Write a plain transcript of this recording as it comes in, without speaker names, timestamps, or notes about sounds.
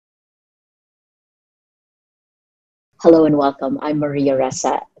Hello and welcome. I'm Maria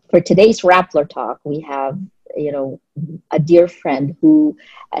Ressa. For today's Rappler Talk, we have, you know, a dear friend who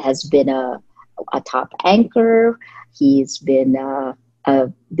has been a top anchor. He's been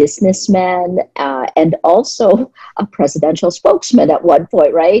a businessman and also a presidential spokesman at one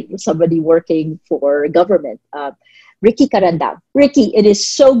point, right? Somebody working for government. Ricky Carandang. Ricky, it is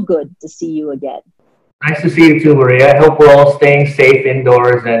so good to see you again. Nice to see you too, Maria. I hope we're all staying safe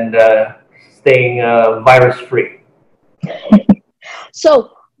indoors and staying virus free.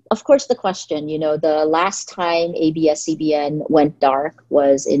 So, of course, the question, the last time ABS-CBN went dark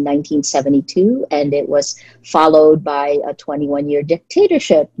was in 1972, and it was followed by a 21-year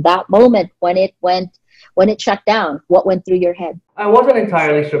dictatorship. That moment when it shut down, what went through your head? I wasn't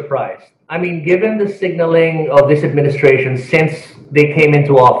entirely surprised. I mean, given the signaling of this administration since they came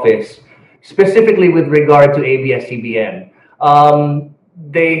into office, specifically with regard to ABS-CBN,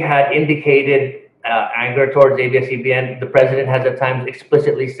 they had indicated anger towards ABS-CBN. The president has at times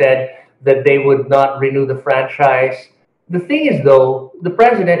explicitly said that they would not renew the franchise. The thing is, though, the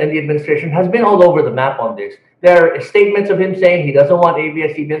president and the administration has been all over the map on this. There are statements of him saying he doesn't want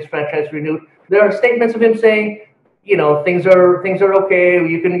ABS-CBN's franchise renewed. There are statements of him saying, things are okay.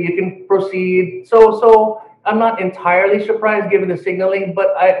 You can proceed. So I'm not entirely surprised given the signaling,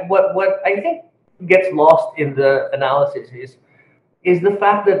 but what I think gets lost in the analysis is the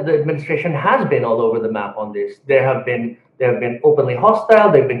fact that the administration has been all over the map on this. They have been openly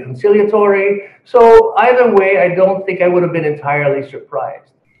hostile. They've been conciliatory. So either way, I don't think I would have been entirely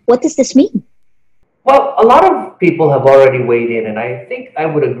surprised. What does this mean? Well, a lot of people have already weighed in, and I think I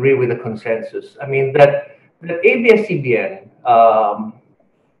would agree with the consensus. I mean, that ABS-CBN,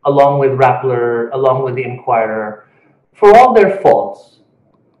 along with Rappler, along with the Inquirer, for all their faults,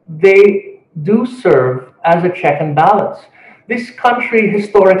 they do serve as a check and balance. This country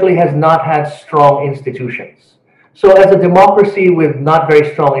historically has not had strong institutions. So as a democracy with not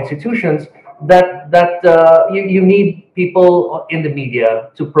very strong institutions, you need people in the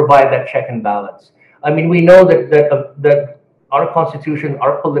media to provide that check and balance. I mean, we know that our constitution,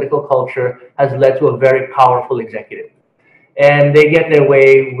 our political culture has led to a very powerful executive. And they get their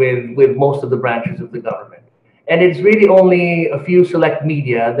way with most of the branches of the government. And it's really only a few select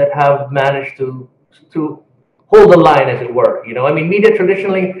media that have managed to hold the line, as it were. I mean, media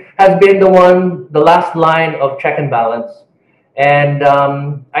traditionally has been the last line of check and balance. And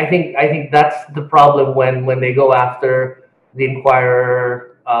I think that's the problem when they go after the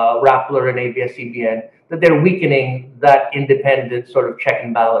Inquirer, Rappler, and ABS-CBN, that they're weakening that independent sort of check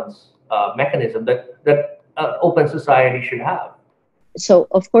and balance mechanism that open society should have. So,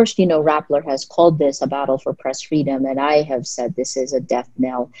 of course, Rappler has called this a battle for press freedom, and I have said this is a death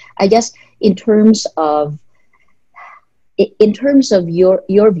knell. I guess in terms of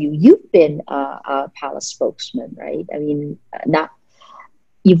your view, you've been a palace spokesman, right? I mean,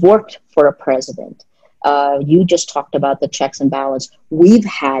 you've worked for a president. You just talked about the checks and balance. We've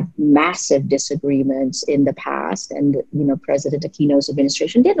had massive disagreements in the past, and President Aquino's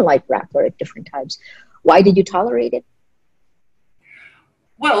administration didn't like Rappler at different times. Why did you tolerate it?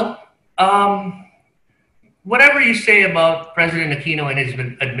 Well, whatever you say about President Aquino and his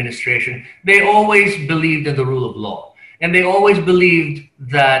administration, they always believed in the rule of law. And they always believed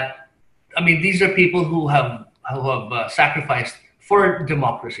that, I mean, these are people who have sacrificed for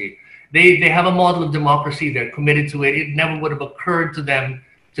democracy. They have a model of democracy. They're committed to it. It never would have occurred to them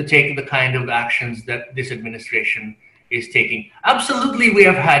to take the kind of actions that this administration is taking. Absolutely, we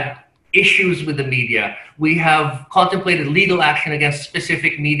have had issues with the media. We have contemplated legal action against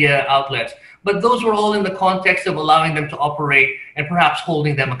specific media outlets. But those were all in the context of allowing them to operate and perhaps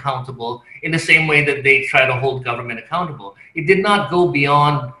holding them accountable in the same way that they try to hold government accountable. It did not go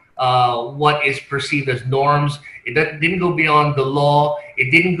beyond what is perceived as norms. It didn't go beyond the law. It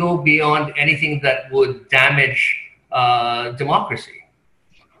didn't go beyond anything that would damage democracy.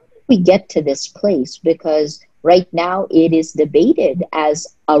 We get to this place because right now it is debated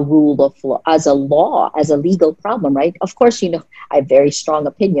as a rule of law, as a law, as a legal problem, right? Of course, I have very strong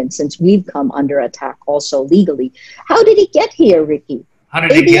opinions since we've come under attack also legally. How did it get here, Ricky?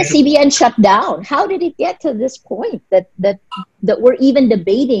 ABS-CBN shut down. How did it get to this point that we're even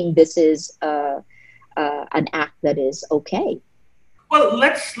debating this is an act that is okay? Well,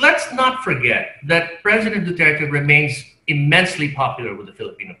 let's not forget that President Duterte remains immensely popular with the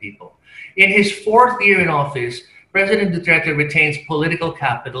Filipino people. In his fourth year in office, President Duterte retains political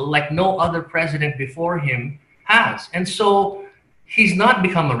capital like no other president before him has. And so he's not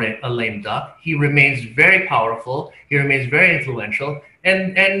become a lame duck. He remains very powerful. He remains very influential.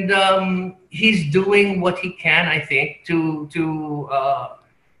 And he's doing what he can, I think, to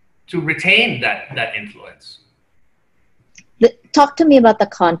retain that influence. Talk to me about the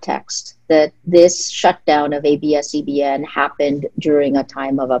context that this shutdown of ABS-CBN happened during a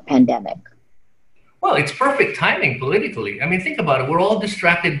time of a pandemic. Well, it's perfect timing politically. I mean, think about it. We're all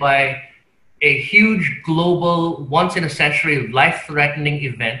distracted by a huge global, once in a century, life threatening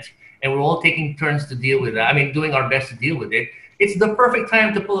event, and we're all taking turns to deal with that. I mean, doing our best to deal with it. It's the perfect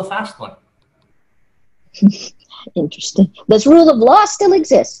time to pull a fast one. Interesting. Does rule of law still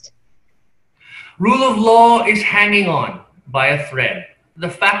exist? Rule of law is hanging on by a thread. The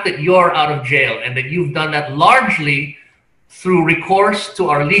fact that you're out of jail and that you've done that largely through recourse to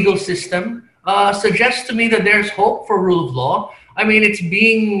our legal system suggests to me that there's hope for rule of law. I mean, it's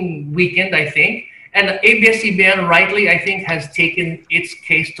being weakened, I think. And ABS-CBN rightly, I think, has taken its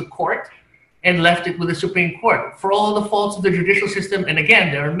case to court and left it with the Supreme Court. For all the faults of the judicial system, and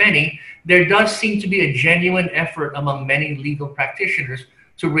again, there are many, there does seem to be a genuine effort among many legal practitioners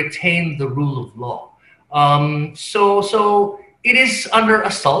to retain the rule of law. So it is under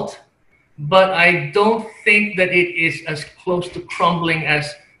assault, but I don't think that it is as close to crumbling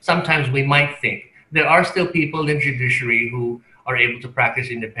as sometimes we might think. There are still people in judiciary who are able to practice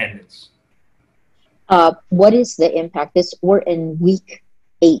independence. What is the impact? We're in week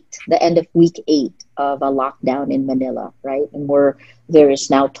 8, the end of week 8 of a lockdown in Manila, right? And there is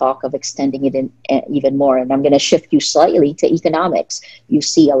now talk of extending it in even more. And I'm going to shift you slightly to economics. You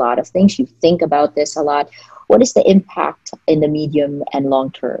see a lot of things. You think about this a lot. What is the impact in the medium and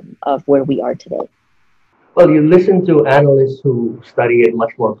long term of where we are today? Well, you listen to analysts who study it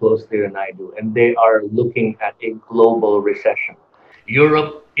much more closely than I do, and they are looking at a global recession.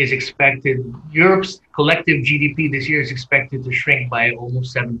 Europe's collective GDP this year is expected to shrink by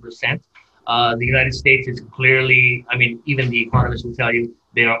almost 7%. The United States is clearly, I mean, even the economists will tell you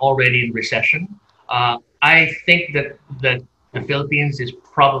they are already in recession. I think that the Philippines is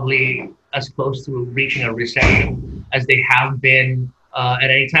probably as close to reaching a recession as they have been at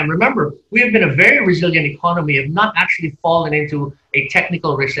any time. Remember, we have been a very resilient economy, have not actually fallen into a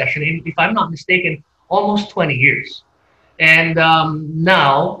technical recession in, if I'm not mistaken, almost 20 years. And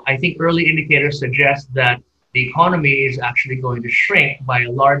now, I think early indicators suggest that the economy is actually going to shrink by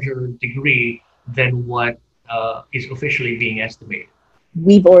a larger degree than what is officially being estimated.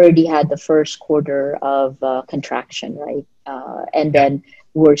 We've already had the first quarter of contraction, right? And then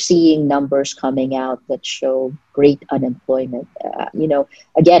we're seeing numbers coming out that show great unemployment.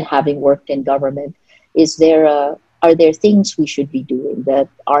 Again, having worked in government, are there things we should be doing that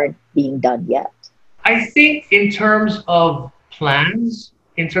aren't being done yet? I think in terms of plans,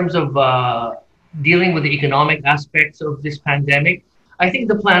 in terms of dealing with the economic aspects of this pandemic, I think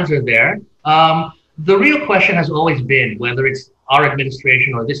the plans are there. The real question has always been, whether it's our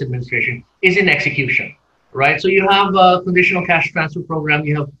administration or this administration, is in execution, right? So you have a conditional cash transfer program,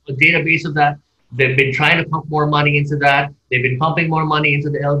 you have a database of that. They've been trying to pump more money into that. They've been pumping more money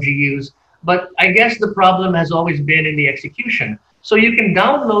into the LGUs. But I guess the problem has always been in the execution. So you can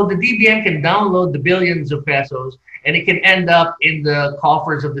the DBM can download the billions of pesos and it can end up in the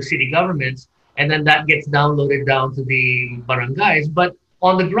coffers of the city governments. And then that gets downloaded down to the barangays. But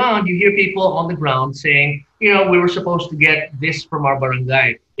on the ground, you hear people on the ground saying, we were supposed to get this from our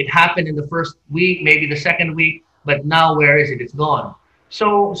barangay. It happened in the first week, maybe the second week, but now where is it? It's gone.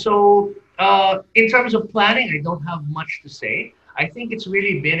 So in terms of planning, I don't have much to say. I think it's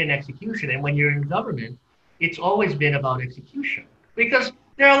really been in execution. And when you're in government, it's always been about execution because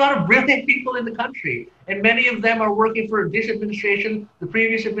there are a lot of brilliant people in the country and many of them are working for this administration, the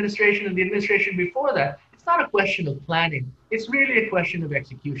previous administration, and the administration before that. It's not a question of planning. It's really a question of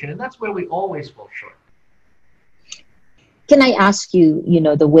execution. And that's where we always fall short. Can I ask you,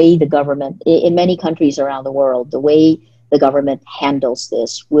 the way the government, in many countries around the world, the way the government handles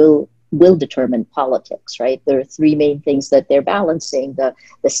this will determine politics, right? There are 3 main things that they're balancing: the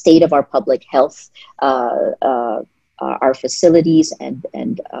state of our public health, our facilities,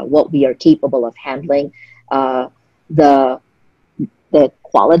 and what we are capable of handling, the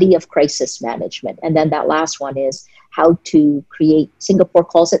quality of crisis management, and then that last one is how to create. Singapore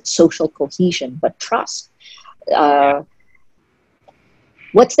calls it social cohesion, but trust.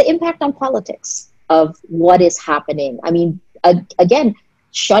 What's the impact on politics of what is happening? I mean, again,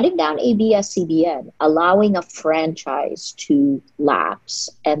 shutting down ABS-CBN, allowing a franchise to lapse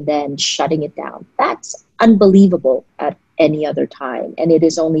and then shutting it down. That's unbelievable at any other time. And it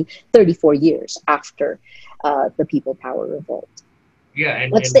is only 34 years after the People Power Revolt. Yeah.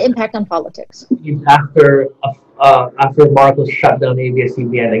 What's the impact on politics? After Marcos shut down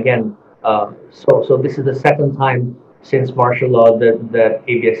ABS-CBN again, so this is the second time since martial law that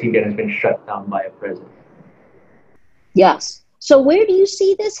ABS-CBN has been shut down by a president. Yes. So where do you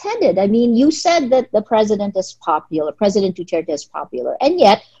see this headed? I mean, you said that the president is popular, President Duterte is popular. And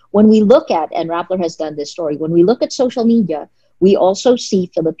yet, when we look at, and Rappler has done this story, when we look at social media, we also see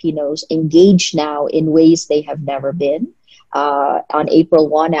Filipinos engaged now in ways they have never been. On April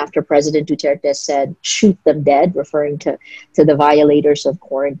 1, after President Duterte said, shoot them dead, referring to the violators of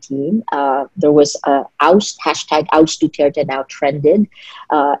quarantine, there was a oust, hashtag oust Duterte now trended.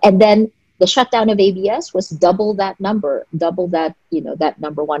 And then the shutdown of ABS was double that number, double that, that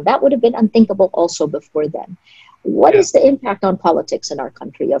number one. That would have been unthinkable also before then. What Yeah. is the impact on politics in our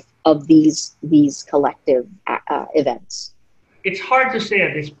country of these collective events? It's hard to say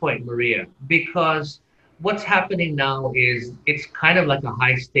at this point, Maria, because what's happening now is it's kind of like a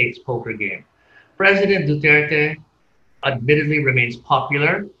high stakes poker game. President Duterte admittedly remains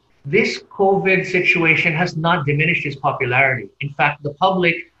popular. This COVID situation has not diminished his popularity. In fact, the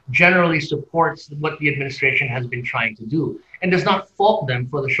public generally supports what the administration has been trying to do and does not fault them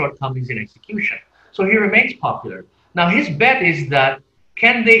for the shortcomings in execution. So he remains popular. Now, his bet is that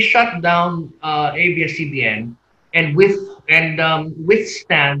can they shut down ABS-CBN and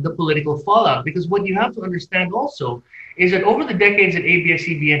withstand the political fallout? Because what you have to understand also is that over the decades that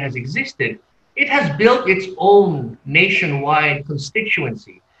ABS-CBN has existed, it has built its own nationwide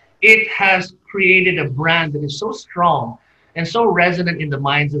constituency. It has created a brand that is so strong and so resonant in the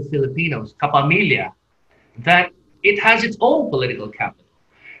minds of Filipinos, kapamilya, that it has its own political capital.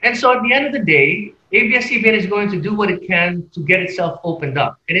 And so at the end of the day, ABS-CBN is going to do what it can to get itself opened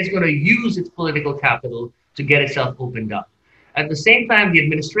up. And it's going to use its political capital to get itself opened up. At the same time, the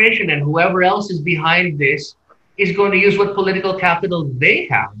administration and whoever else is behind this is going to use what political capital they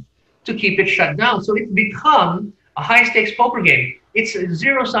have to keep it shut down. So it's become a high stakes poker game. It's a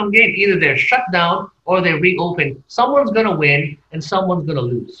zero sum game. Either they're shut down or they reopen. Someone's going to win and someone's going to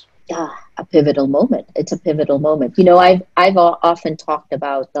lose. A pivotal moment. It's a pivotal moment. I've often talked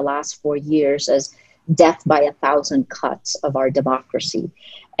about the last 4 years as death by 1,000 cuts of our democracy.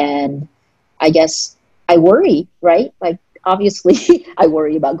 And I guess I worry, right? Like, obviously, I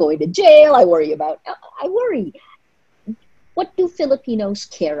worry about going to jail. I worry. What do Filipinos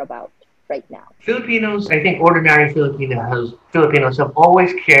care about right now? Filipinos, I think ordinary Filipinos have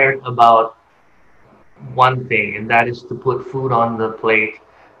always cared about one thing, and that is to put food on the plate,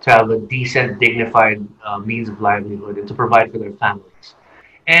 to have a decent, dignified means of livelihood, and to provide for their families.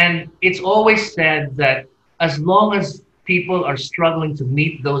 And it's always said that as long as people are struggling to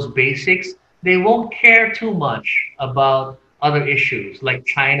meet those basics, they won't care too much about other issues like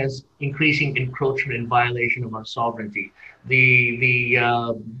China's increasing encroachment and violation of our sovereignty, the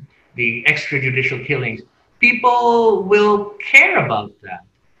extrajudicial killings. People will care about that.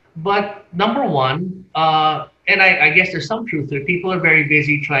 But number one, and I guess there's some truth to it, people are very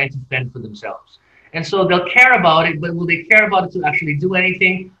busy trying to fend for themselves. And so they'll care about it, but will they care about it to actually do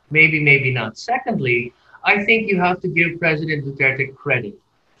anything? Maybe, maybe not. Secondly, I think you have to give President Duterte credit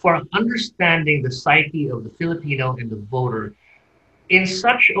for understanding the psyche of the Filipino and the voter in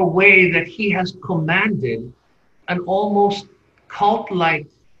such a way that he has commanded an almost cult-like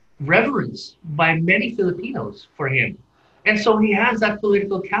reverence by many Filipinos for him. And so he has that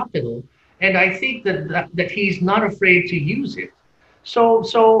political capital, and I think that he's not afraid to use it. So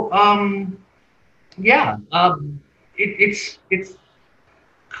yeah, it's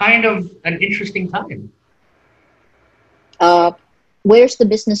kind of an interesting time. Uh, where's the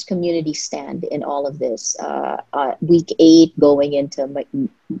business community stand in all of this? Week 8 going into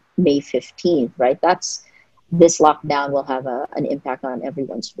May 15th, right? This lockdown will have an impact on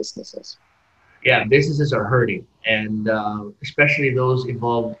everyone's businesses. Yeah, businesses are hurting, and especially those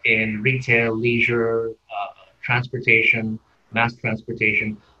involved in retail, leisure, transportation, mass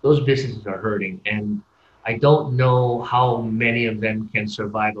transportation. Those businesses are hurting, and I don't know how many of them can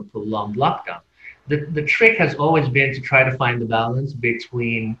survive a prolonged lockdown. The trick has always been to try to find the balance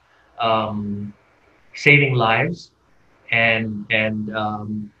between um, saving lives and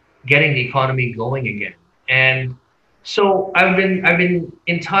getting the economy going again. And so I've been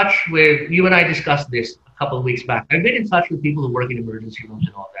in touch with you, and I discussed this a couple of weeks back. I've been in touch with people who work in emergency rooms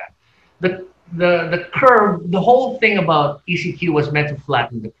and all that. The curve, the whole thing about ECQ was meant to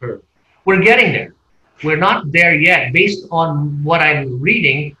flatten the curve. We're getting there. We're not there yet. Based on what I'm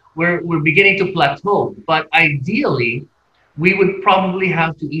reading, we're beginning to plateau. But ideally, we would probably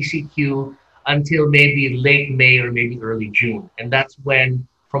have to ECQ until maybe late May or maybe early June. And that's when,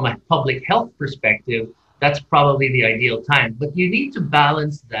 from a public health perspective, that's probably the ideal time. But you need to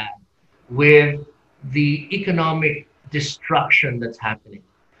balance that with the economic destruction that's happening.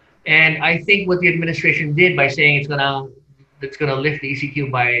 And I think what the administration did by saying it's gonna lift the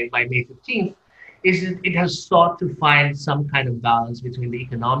ECQ by May 15th is it has sought to find some kind of balance between the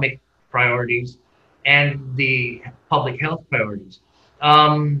economic priorities and the public health priorities.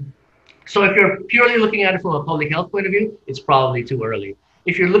 Um, so if you're purely looking at it from a public health point of view, it's probably too early.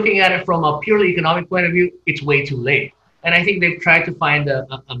 If you're looking at it from a purely economic point of view, it's way too late. And I think they've tried to find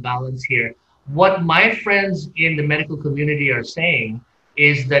a balance here. What my friends in the medical community are saying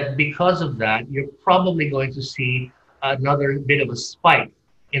is that because of that, you're probably going to see another bit of a spike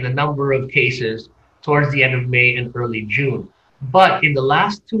in the number of cases towards the end of May and early June. But in the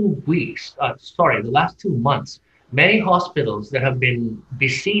last 2 weeks, the last 2 months, many hospitals that have been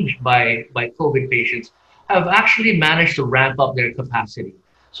besieged by COVID patients have actually managed to ramp up their capacity.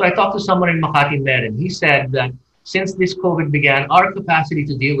 So I talked to someone in Makati Med, and he said that since this COVID began, our capacity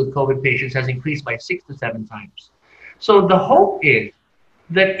to deal with COVID patients has increased by 6 to 7 times. So the hope is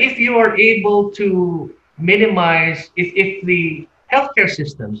that if you are able to minimize, if the healthcare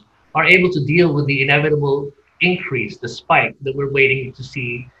systems are able to deal with the inevitable increase, the spike that we're waiting to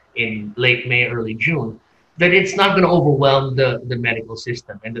see in late May, early June, that it's not going to overwhelm the medical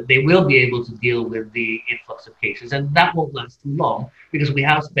system and that they will be able to deal with the influx of cases. And that won't last too long because we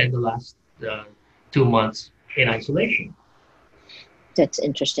have spent the last 2 months in isolation. That's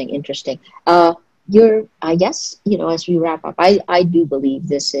interesting. Interesting. You're, I guess, as we wrap up, I do believe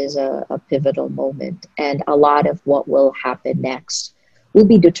this is a pivotal moment, and a lot of what will happen next will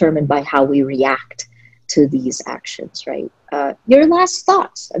be determined by how we react to these actions, right? Your last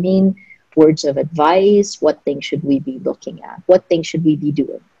thoughts. I mean, words of advice. What things should we be looking at? What things should we be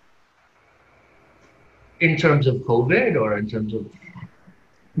doing? In terms of COVID or in terms of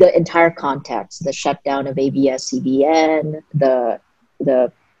The entire context, the shutdown of ABS-CBN,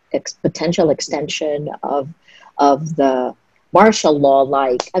 the potential extension of the martial law.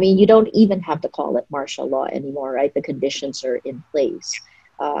 Like, I mean, you don't even have to call it martial law anymore, right? The conditions are in place.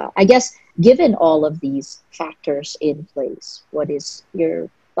 I guess, given all of these factors in place, what is your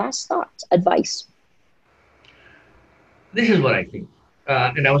last thoughts, advice? this is what I think.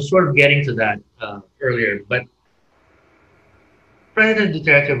 And I was sort of getting to that earlier, but President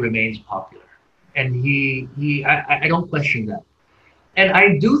Duterte remains popular, and I don't question that. And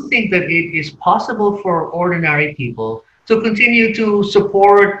I do think that it is possible for ordinary people to continue to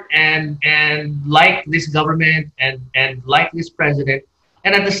support and like this government and like this president,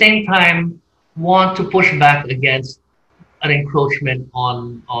 and at the same time want to push back against an encroachment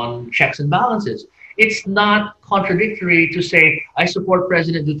on checks and balances. It's not contradictory to say I support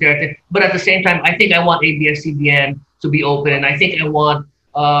President Duterte, but at the same time I think I want ABS-CBN to be open, and I think I want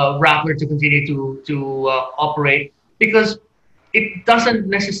Rappler to continue to operate because it doesn't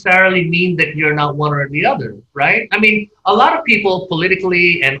necessarily mean that you're not one or the other, right? I mean, a lot of people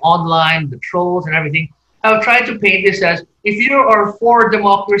politically and online, the trolls and everything, have tried to paint this as if you are for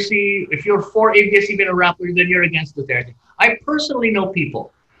democracy, if you're for ABS-CBN or Rappler, then you're against Duterte. I personally know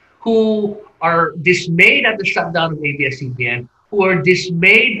people who are dismayed at the shutdown of ABS-CBN, who are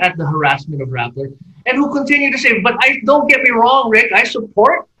dismayed at the harassment of Rappler, and who continue to say, but I don't get me wrong, Rick, I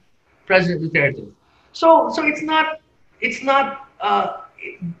support President Duterte. So it's not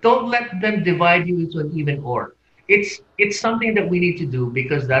don't let them divide you into an even or. It's something that we need to do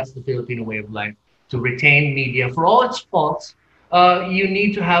because that's the Filipino way of life. To retain media for all its faults, you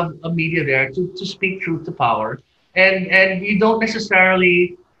need to have a media there to speak truth to power, and you don't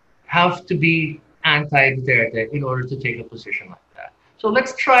necessarily have to be anti-Duterte in order to take a position like that. So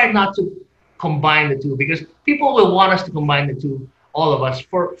let's try not to combine the two because people will want us to combine the two, all of us,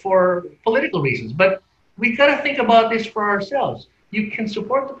 for political reasons. But we got to think about this for ourselves. You can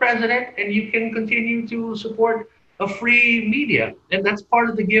support the president and you can continue to support a free media. And that's part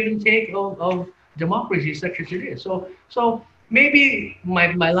of the give and take of democracy, such as it is. So maybe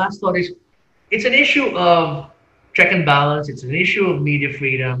my last thought is it's an issue of check and balance. It's an issue of media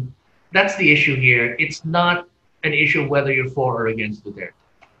freedom. That's the issue here. It's not an issue of whether you're for or against Duterte.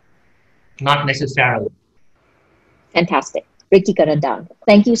 Not necessarily. Fantastic. Ricky Carandang,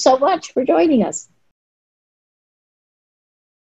 thank you so much for joining us.